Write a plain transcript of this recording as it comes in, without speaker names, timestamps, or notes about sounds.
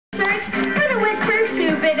search for the Whisper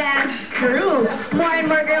Stupid Dance Crew. More and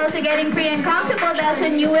more girls are getting free and comfortable dahil sa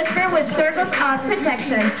new Whisper with circles of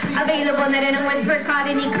protection. Available na rin ang Whisper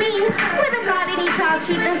Cottony Clean with a Cottony top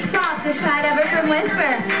sheet, the softest side ever from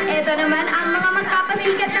Whisper. Ito naman ang mga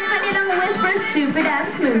magpapasikat ng kanilang Whisper Stupid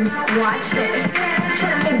Dance Move. Watch this.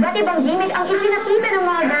 Iba't ibang gimmick ang isinakita ng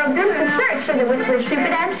mga girl groups sa search for the Whisper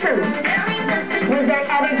Stupid Dance Crew. With their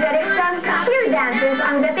energetic stunts, cheer dancers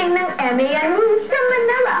ang dating ng M.A.N moves from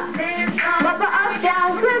Manila. Mapa-up,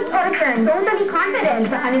 down, flip, or turn, totally confident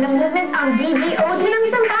sa kanilang movement ang b.g.o.d ng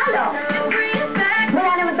Sampalo.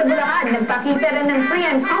 Mula naman sa Bulacan, nagpakita rin ng free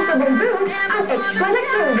and comfortable groove ang exquisite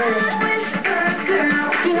groovers.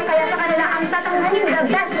 Sino kaya sa kanila ang tatanghalin the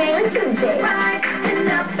best ngayong Tuesday?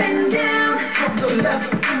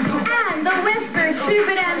 And the Whisper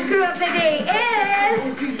Stupid Dance Crew of the day is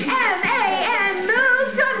M.A.N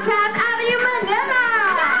moves from Cat Avenue, Manila.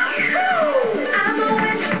 I'm a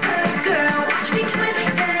Whisper girl, watch me twist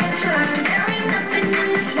and turn. There ain't nothing in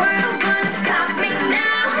this world gonna stop me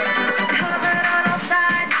now. Covered on all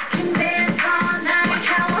sides, can dance all night. Watch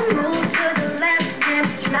how I move to the left and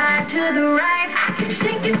slide to the right. Can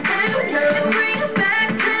shake it down and bring it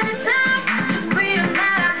back to the top. Freedom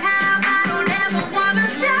that I have, I don't ever wanna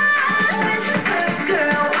die. Whisper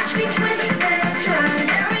girl, watch me twist and turn.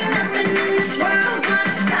 There ain't nothing in this world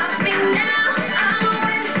gonna stop me now. I'm a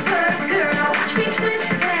Whisper girl, watch me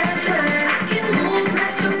twist and turn. I can move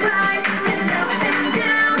left to right and up and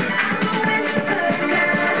down. I'm a Whisper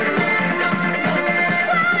girl.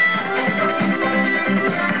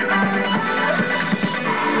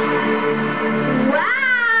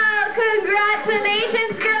 Wow!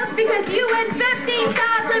 Congratulations, girls, because you win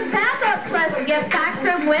 15,000 pesos plus gift packs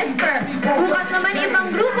from Whisper. Bukas naman ibang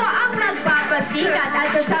grupo ang magpapasikat at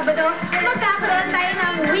sa Sabado, magkakaroon tayo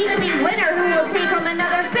ng weekly winner who will take home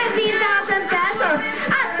another 15,000 pesos.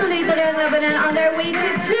 At tuloy-tuloy ang labanan on their way to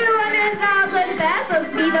 200,000 pesos.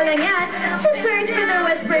 Dito lang yan to search for the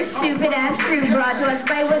Whisper Stupid Dance Crew, brought to us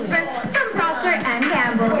by Whisper from Procter &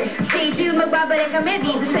 Gamble. Stay tuned, magbabalik kami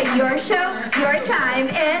dito sa Your Show, Your Time.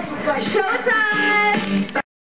 It's Showtime!